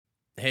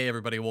Hey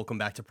everybody, welcome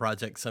back to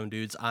Project Some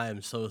Dudes. I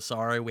am so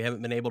sorry we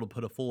haven't been able to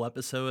put a full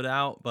episode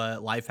out,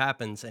 but life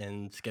happens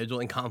and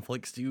scheduling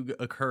conflicts do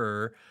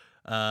occur.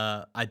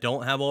 I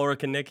don't have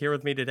Ulrich and Nick here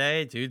with me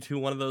today due to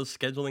one of those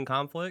scheduling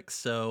conflicts.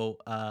 So,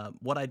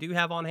 what I do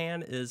have on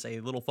hand is a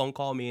little phone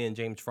call me and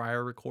James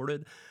Fryer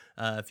recorded.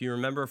 If you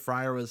remember,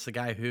 Fryer was the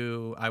guy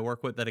who I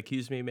work with that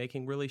accused me of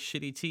making really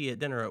shitty tea at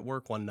dinner at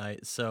work one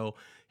night. So,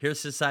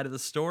 here's his side of the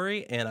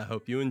story, and I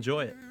hope you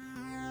enjoy it.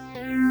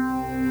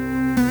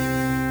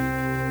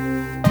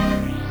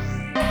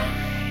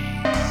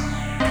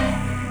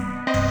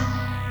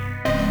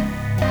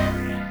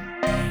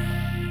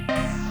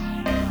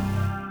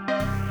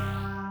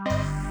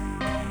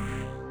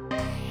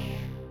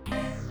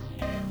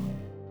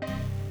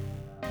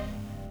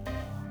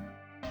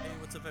 Hey,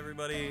 what's up,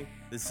 everybody?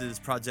 This is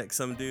Project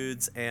Some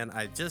Dudes, and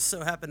I just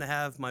so happen to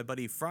have my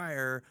buddy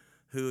Fryer,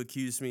 who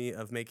accused me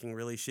of making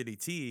really shitty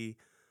tea,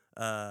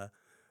 uh,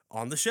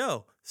 on the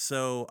show.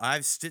 So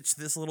I've stitched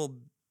this little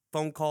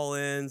phone call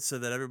in so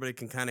that everybody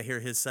can kind of hear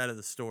his side of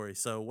the story.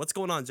 So, what's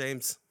going on,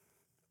 James?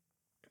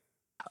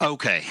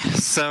 Okay,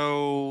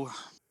 so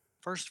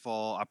first of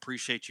all, I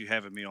appreciate you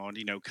having me on.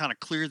 Kind of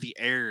clear the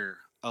air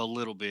a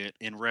little bit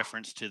in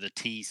reference to the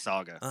T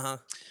saga. Uh huh.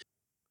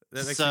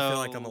 That makes me feel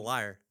like I'm a So,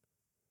 liar.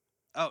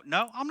 oh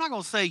no, I'm not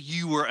gonna say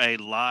you were a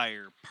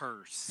liar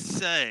per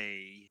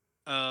se.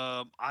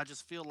 I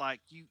just feel like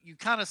you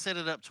kind of set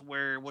it up to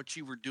where what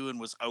you were doing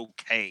was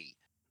okay,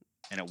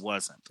 and it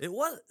wasn't. It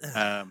was.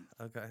 Um,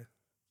 Okay.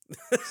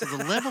 so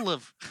the level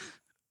of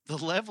the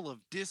level of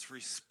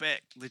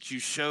disrespect that you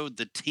showed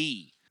the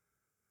T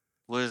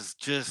was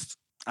just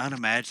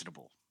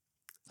unimaginable.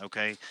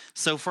 Okay.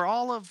 So for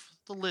all of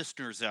the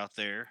listeners out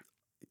there,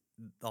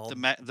 All the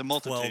 12 of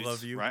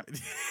multitudes, you. right?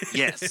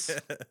 Yes.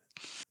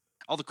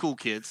 All the cool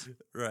kids.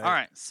 All Right.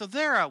 right. So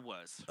there I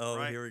was, Oh,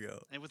 right? here we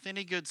go. And with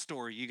any good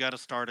story, you got to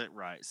start it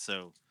right.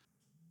 So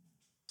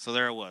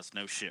there I was.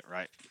 No shit,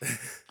 right?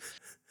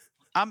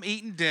 I'm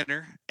eating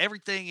dinner.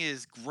 Everything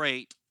is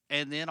great.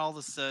 And then all of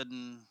a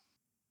sudden,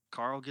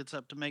 Carl gets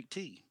up to make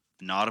tea.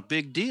 Not a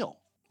big deal.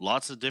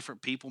 Lots of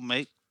different people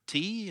make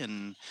tea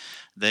and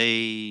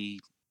they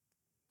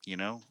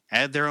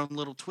add their own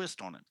little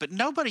twist on it. But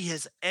nobody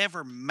has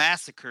ever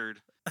massacred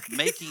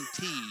making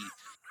tea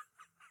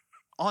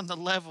on the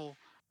level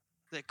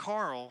that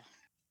Carl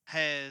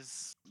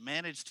has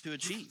managed to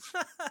achieve.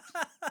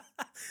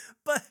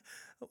 But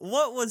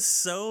what was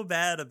so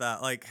bad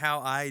about like how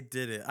I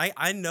did it?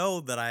 I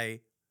know that I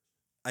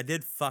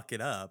did fuck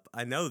it up.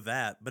 I know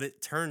that, but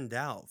it turned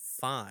out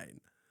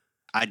fine.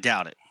 I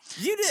doubt it.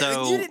 You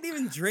So didn't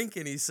even drink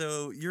any,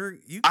 so you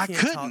I can't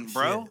talk couldn't,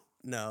 bro. shit.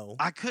 No.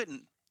 I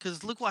couldn't.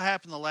 Because look what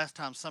happened the last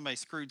time somebody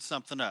screwed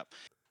something up.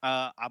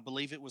 I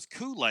believe it was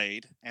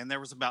Kool-Aid, and there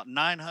was about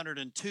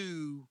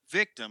 902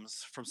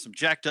 victims from some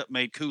jacked up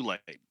made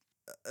Kool-Aid.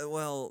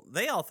 Well,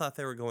 they all thought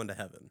they were going to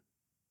heaven.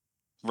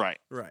 Right.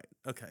 Right.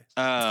 Okay.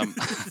 Um,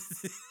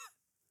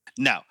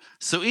 No.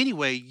 So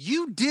anyway,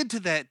 you did to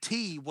that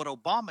tea what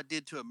Obama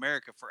did to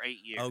America for 8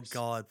 years. Oh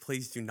God,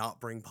 please do not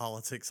bring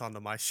politics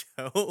onto my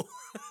show.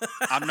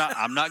 I'm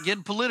not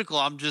getting political.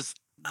 I'm just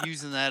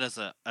using that as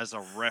a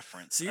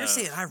reference. So you're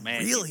saying I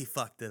Man, really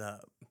fucked it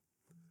up.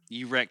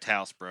 you wrecked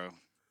house, bro.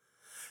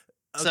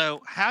 Okay. So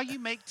how you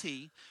make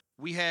tea?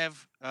 We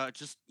have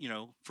just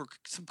for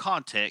some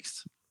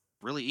context,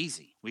 really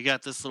easy. We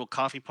got this little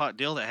coffee pot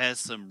deal that has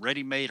some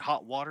ready-made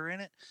hot water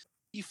in it.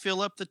 You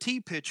fill up the tea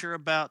pitcher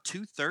about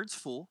 2/3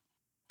 full.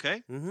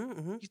 Okay.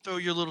 Mm-hmm. You throw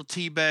your little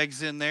tea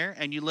bags in there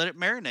and you let it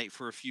marinate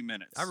for a few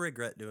minutes. I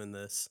regret doing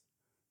this.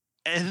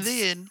 And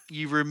then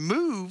you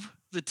remove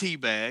the tea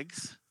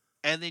bags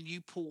and then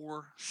you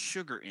pour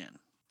sugar in.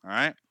 All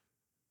right.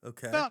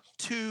 Okay. About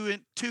two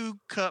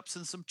cups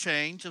and some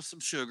change of some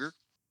sugar.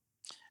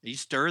 You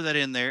stir that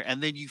in there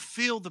and then you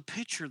fill the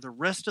pitcher the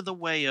rest of the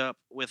way up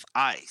with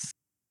ice.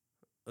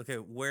 Okay,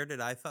 where did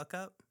I fuck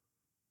up?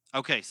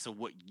 Okay, so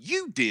what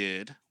you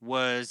did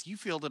was you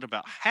filled it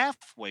about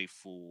halfway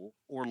full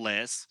or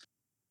less.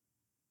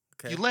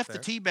 Okay, You left fair.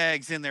 the tea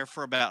bags in there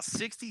for about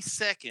 60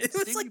 seconds. It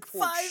was Then like you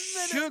poured 5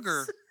 sugar,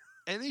 minutes.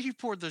 and then you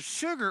poured the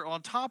sugar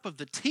on top of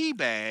the tea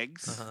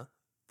bags. Uh-huh.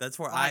 That's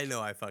where I Like,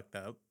 know I fucked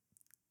up.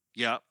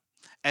 yep.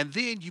 And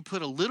then you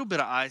put a little bit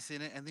of ice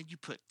in it, and then you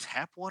put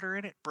tap water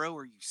in it. Bro,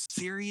 are you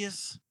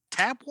serious?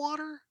 Tap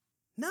water?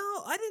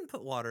 No, I didn't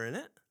put water in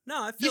it.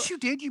 No, I feel Yes, you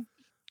did.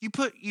 You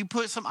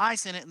put some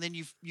ice in it, and then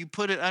you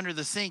put it under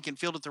the sink and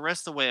filled it the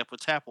rest of the way up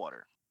with tap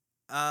water.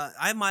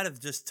 I might have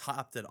just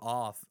topped it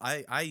off.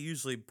 I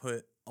usually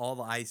put all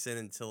the ice in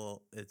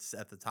until it's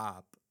at the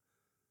top.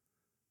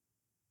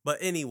 But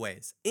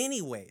anyways.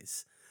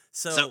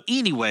 So,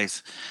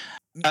 anyways,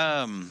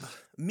 m-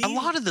 a me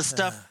lot of the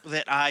stuff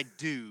that I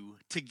do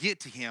to get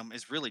to him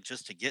is really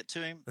just to get to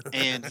him,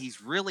 and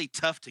he's really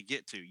tough to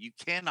get to. You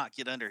cannot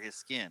get under his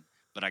skin,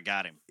 but I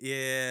got him.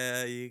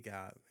 Yeah, you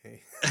got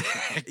me.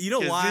 You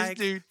know 'Cause why? this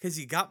dude, Because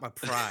you got my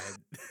pride.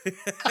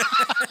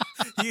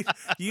 you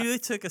you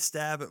took a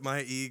stab at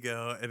my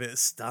ego and it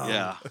stung.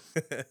 yeah,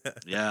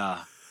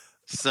 yeah.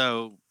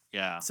 So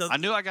Yeah. So I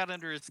knew I got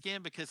under his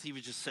skin because he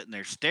was just sitting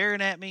there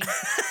staring at me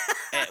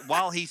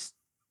while he's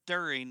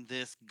stirring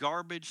this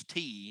garbage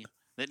tea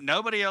that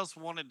nobody else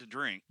wanted to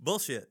drink.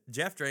 bullshit.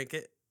 Jeff drank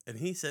it and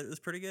he said it was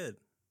pretty good.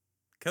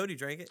 Cody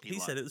drank it. He He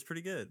lied. said it was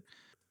pretty good.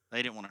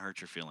 They didn't want to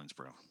hurt your feelings,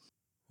 bro.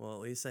 Well, at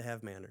least they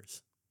have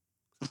manners,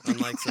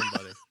 unlike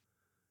somebody.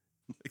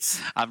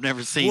 I've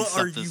never seen What are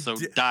something you so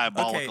okay,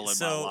 diabolical in my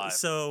so life.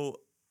 so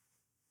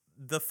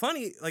the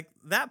funny, like,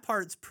 that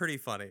part's pretty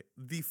funny.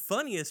 The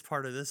funniest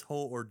part of this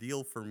whole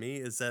ordeal for me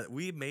is that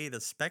we made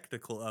a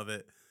spectacle of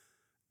it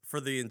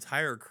for the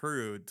entire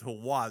crew to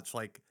watch,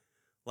 like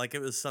it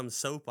was some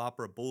soap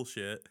opera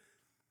bullshit.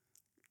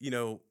 You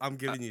know, I'm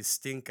giving you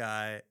stink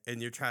eye,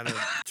 and you're trying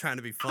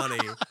to be funny,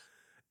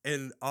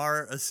 and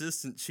our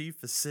assistant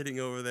chief is sitting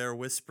over there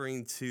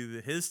whispering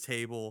to his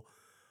table,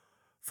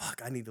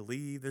 "Fuck, I need to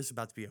leave. There's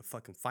about to be a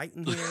fucking fight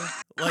in here."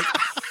 Like,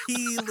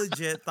 he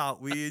legit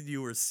thought we and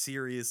you were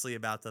seriously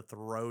about to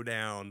throw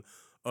down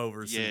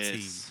over some tea.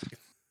 Yes.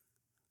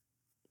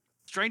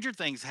 Stranger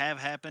things have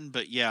happened,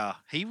 but yeah,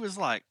 he was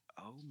like,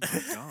 "Oh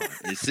my god,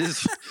 is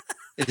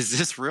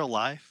this real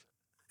life?"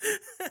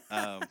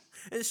 Um,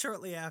 And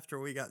shortly after,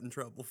 we got in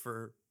trouble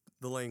for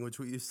the language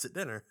we used at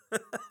dinner.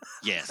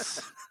 yes.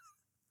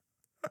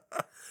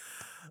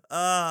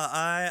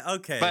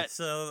 Okay, But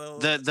so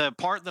the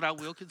part that I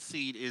will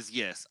concede is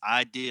yes,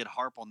 I did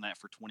harp on that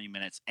for 20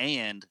 minutes,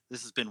 and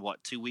this has been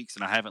what 2 weeks,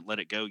 and I haven't let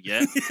it go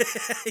yet.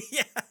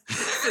 yeah,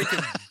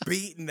 freaking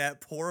beating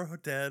that poor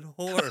dead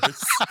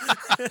horse.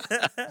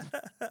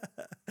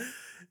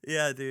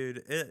 Yeah,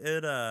 dude.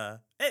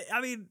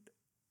 I mean,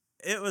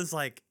 it was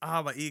like,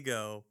 my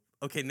ego.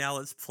 Okay, now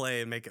let's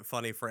play and make it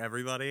funny for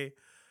everybody.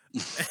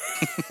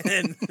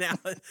 And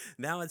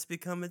now it's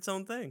become its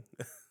own thing.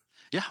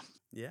 Yeah,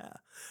 Yeah.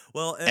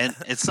 Well, and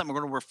it's something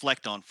we're going to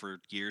reflect on for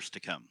years to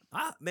come.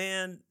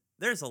 man,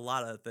 there's a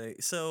lot of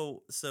things.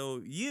 So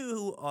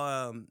you,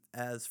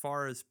 as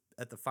far as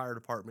at the fire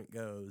department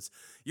goes,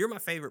 you're my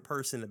favorite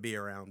person to be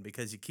around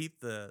because you keep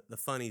the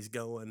funnies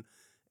going,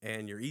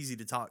 and you're easy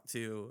to talk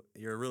to.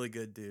 You're a really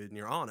good dude, and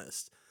you're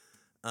honest.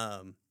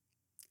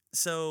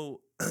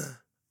 So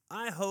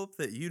I hope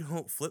that you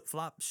don't flip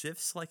flop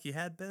shifts like you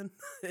had been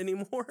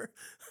anymore.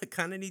 I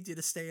kind of need you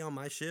to stay on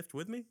my shift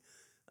with me,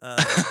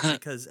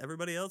 because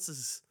everybody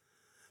else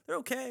they're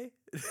okay.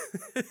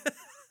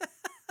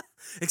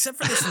 Except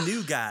for this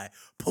new guy,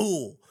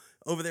 Pool,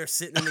 over there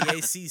sitting in the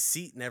AC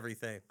seat and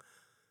everything.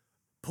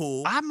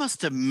 Pool. I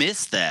must have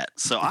missed that,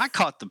 so I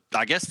caught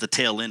I guess the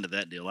tail end of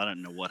that deal. I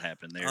don't know what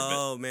happened there,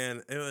 Oh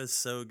man, it was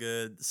so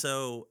good.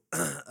 So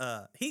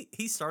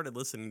he started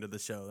listening to the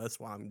show. That's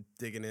why I'm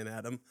digging in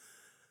at him.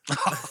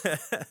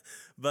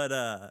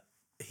 But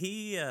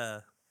he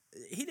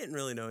didn't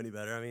really know any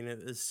better. I mean,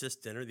 it was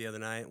just dinner the other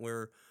night.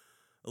 We're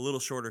a little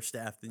shorter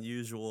staffed than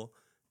usual,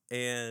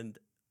 and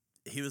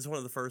he was one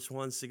of the first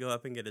ones to go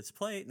up and get his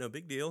plate. No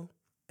big deal.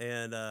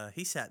 And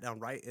he sat down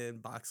right in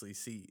Boxley's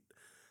seat,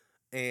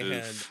 and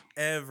Oof.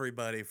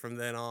 everybody from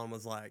then on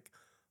was like,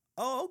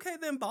 "Oh, okay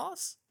then,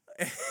 boss."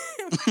 And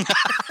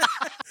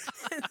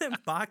then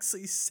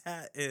Boxley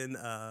sat in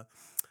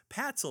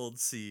Pat's old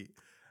seat,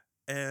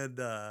 and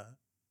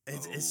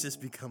it's just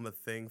Oh. become a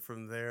thing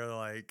from there.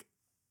 Like,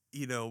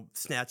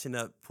 snatching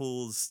up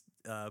Pool's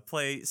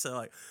plate. So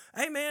like,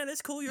 "Hey man,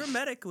 it's cool. You're a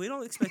medic. We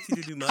don't expect you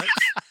to do much."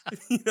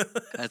 You know?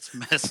 That's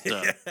messed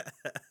up.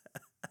 Yeah.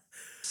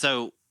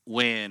 So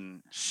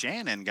when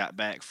Shannon got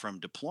back from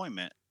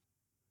deployment,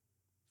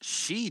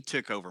 she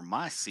took over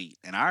my seat,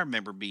 and I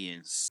remember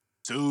being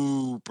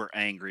super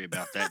angry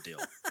about that deal.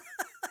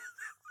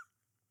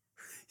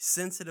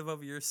 Sensitive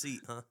over your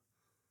seat, huh?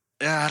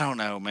 I don't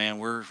know, man.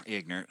 We're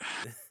ignorant.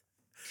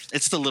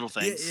 It's the little It,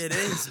 things. it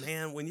is,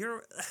 man. When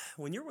you're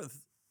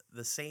with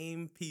the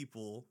same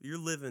people, you're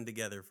living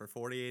together for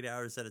 48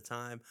 hours at a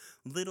time.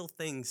 Little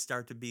things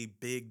start to be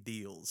big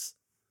deals.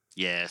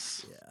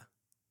 Yes.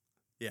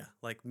 Yeah,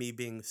 like me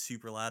being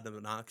super loud and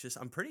obnoxious.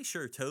 I'm pretty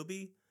sure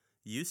Toby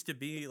used to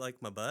be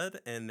like my bud,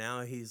 and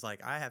now he's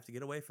like, I have to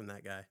get away from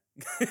that guy.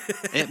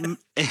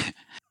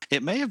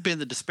 It may have been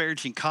the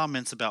disparaging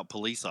comments about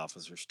police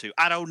officers too.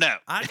 I don't know.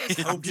 I just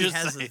I'm hope he just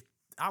has saying.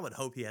 I would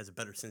hope he has a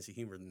better sense of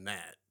humor than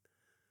that.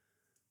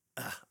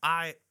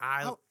 I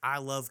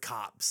love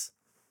cops.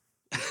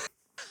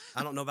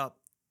 I don't know about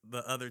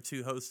the other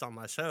two hosts on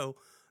my show.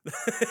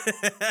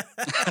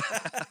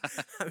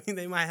 I mean,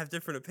 they might have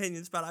different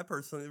opinions, but I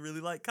personally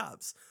really like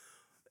cops.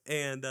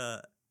 And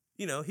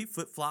he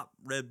flip flop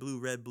red, blue,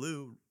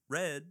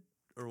 red,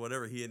 or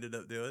whatever he ended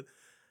up doing.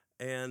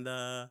 And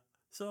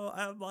so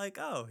I'm like,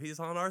 oh, he's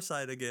on our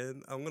side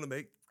again. I'm gonna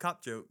make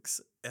cop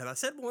jokes. And I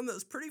said one that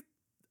was pretty.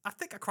 I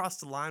think I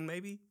crossed the line,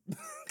 maybe,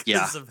 Yeah.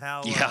 because of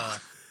how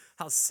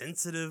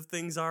sensitive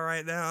things are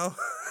right now.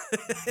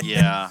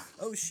 Yeah.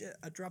 Oh shit!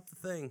 I dropped the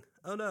thing.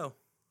 Oh no.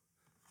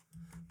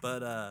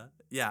 But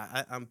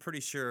yeah, I'm pretty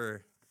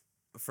sure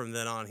from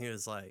then on he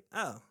was like,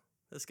 oh,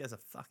 this guy's a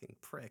fucking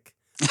prick.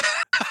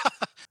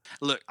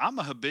 Look, I'm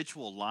a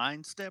habitual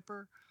line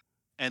stepper,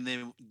 and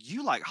then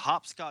you like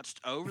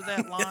hopscotched over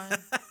that line.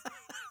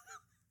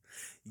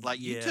 Like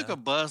you took Yeah. a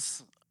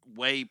bus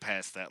way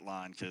past that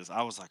line because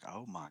I was like,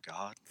 oh my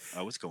God.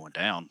 Oh, it's going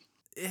down.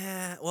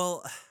 Yeah,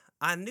 well,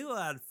 I knew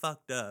I'd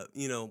fucked up.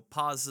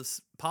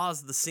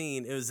 Pause the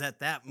scene. It was at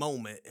that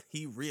moment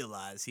he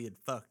realized he had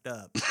fucked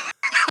up.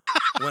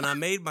 When I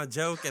made my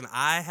joke and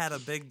I had a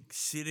big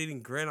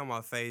shit-eating grin on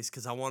my face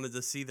because I wanted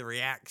to see the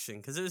reaction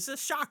because it was a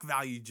shock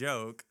value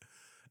joke.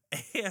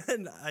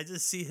 And I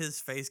just see his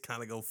face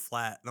kind of go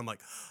flat. And I'm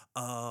like,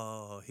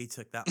 oh, he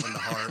took that one to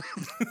heart.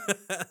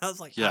 I was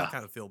like, I Yeah.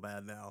 kind of feel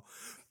bad now.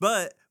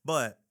 But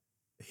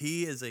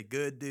he is a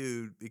good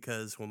dude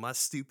because when my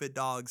stupid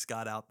dogs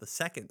got out the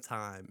second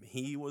time,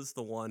 he was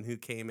the one who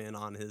came in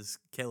on his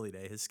Kelly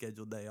day, his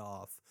scheduled day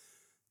off,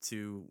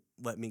 to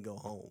let me go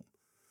home.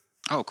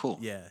 Oh, cool.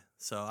 Yeah.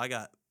 So I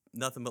got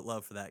nothing but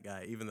love for that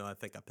guy, even though I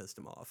think I pissed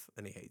him off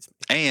and he hates me.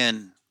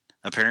 And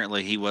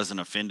apparently he wasn't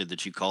offended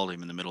that you called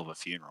him in the middle of a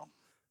funeral.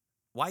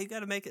 Why you got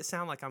to make it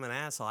sound like I'm an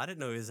asshole? I didn't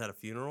know he was at a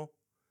funeral.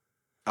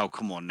 Oh,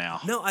 come on now.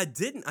 No, I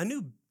didn't. I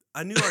knew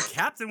our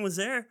captain was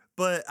there,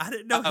 but I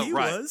didn't know Oh, he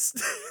right. was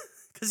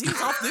because he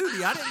was off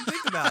duty. I didn't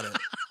think about it.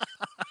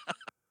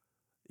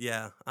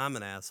 Yeah, I'm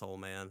an asshole,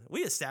 man.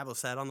 We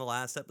established that on the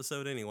last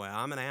episode anyway.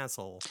 I'm an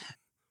asshole.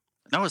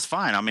 No, it's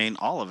fine. I mean,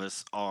 all of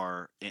us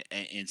are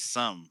in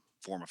some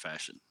form of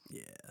fashion.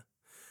 Yeah.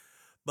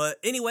 But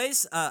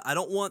anyways, I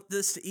don't want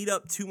this to eat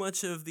up too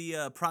much of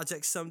the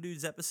Project Some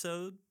Dudes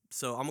episode,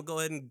 so I'm gonna go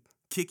ahead and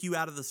kick you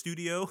out of the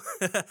studio,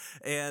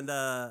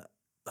 and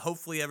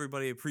hopefully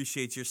everybody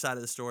appreciates your side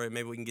of the story.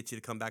 Maybe we can get you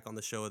to come back on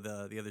the show with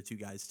the other two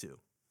guys too.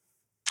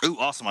 Ooh,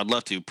 awesome. I'd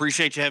love to.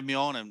 Appreciate you having me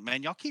on. And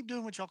man, y'all keep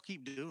doing what y'all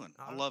keep doing.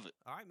 I love it.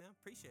 All right, man.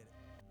 Appreciate it.